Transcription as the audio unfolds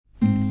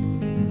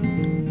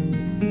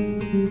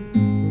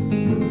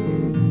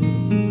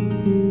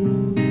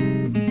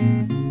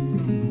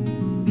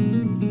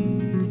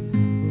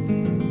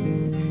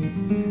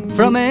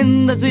I'm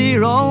in the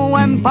zero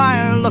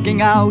empire,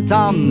 looking out,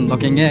 I'm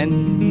looking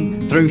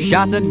in. Through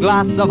shattered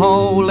glass of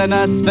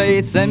holiness,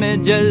 faith's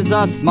images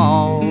are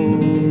small.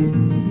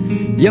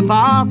 You're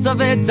part of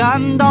it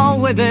and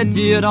all with it,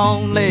 you'd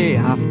only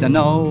have to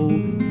know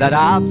that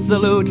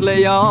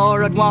absolutely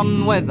you're at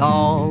one with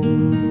all.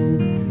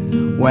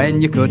 When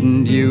you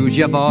couldn't use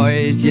your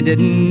voice, you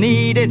didn't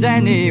need it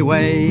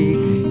anyway.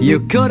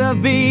 You could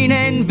have been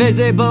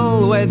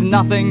invisible with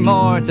nothing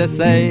more to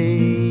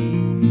say.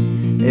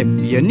 If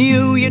you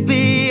knew you'd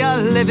be a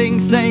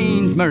living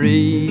Saint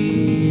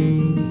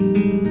Marie.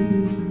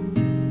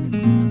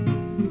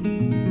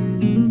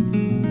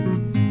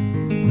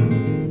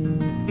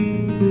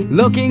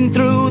 Looking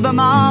through the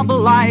marble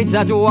light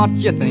at what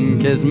you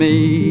think is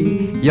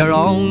me, you're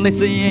only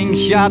seeing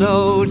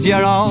shadows,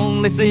 you're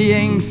only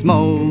seeing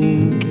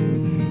smoke.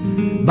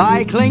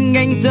 By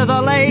clinging to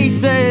the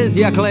laces,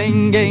 you're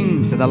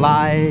clinging to the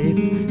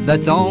life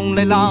that's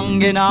only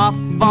long enough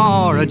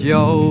for a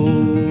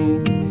joke.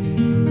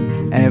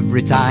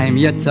 Every time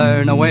you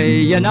turn away,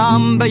 you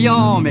number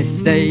your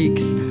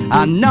mistakes.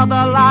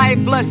 Another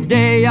lifeless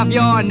day of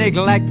your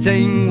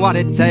neglecting what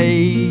it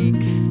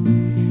takes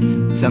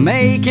to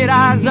make it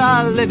as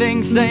a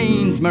living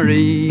Saint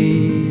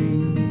Marie.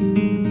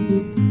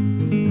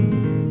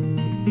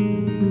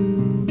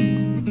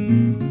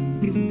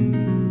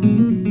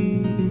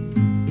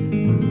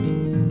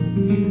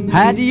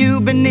 Had you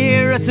been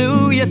nearer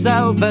to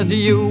yourself as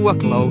you were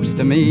close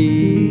to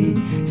me,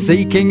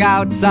 seeking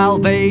out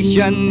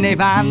salvation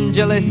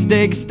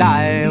evangelistic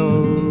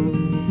style,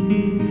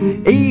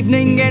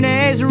 evening in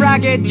his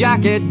ragged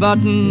jacket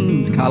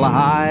buttoned collar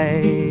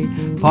high,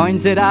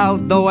 pointed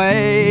out the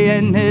way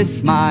in his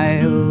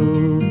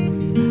smile.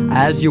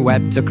 As you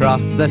wept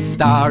across the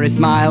starry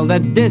smile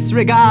that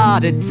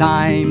disregarded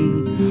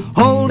time,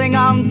 holding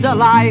on to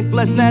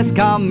lifelessness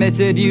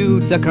committed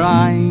you to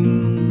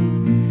crime.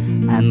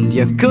 And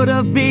you could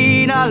have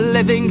been a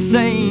living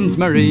Saint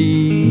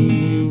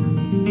Marie.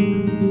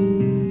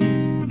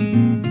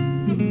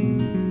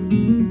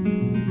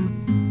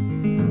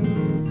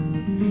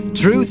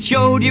 Truth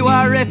showed you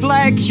a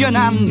reflection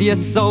and you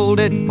sold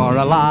it for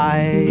a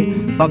lie.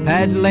 For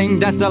peddling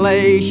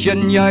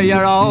desolation, you're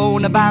your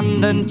own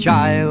abandoned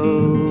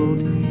child.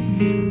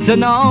 To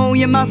know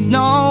you must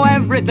know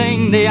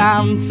everything, the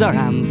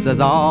answers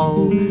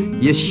all.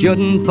 You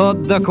shouldn't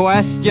put the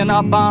question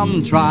up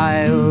on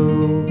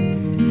trial.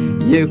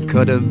 You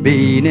could have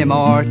been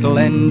immortal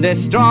in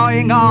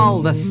destroying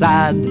all the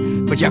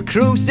sad, but your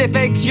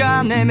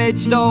crucifixion image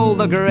stole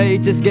the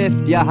greatest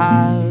gift you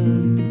had.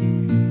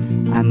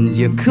 And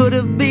you could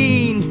have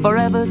been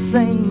forever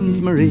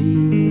Saint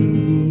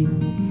Marie.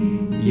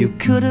 You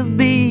could have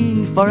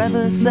been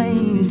forever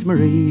Saint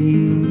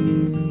Marie.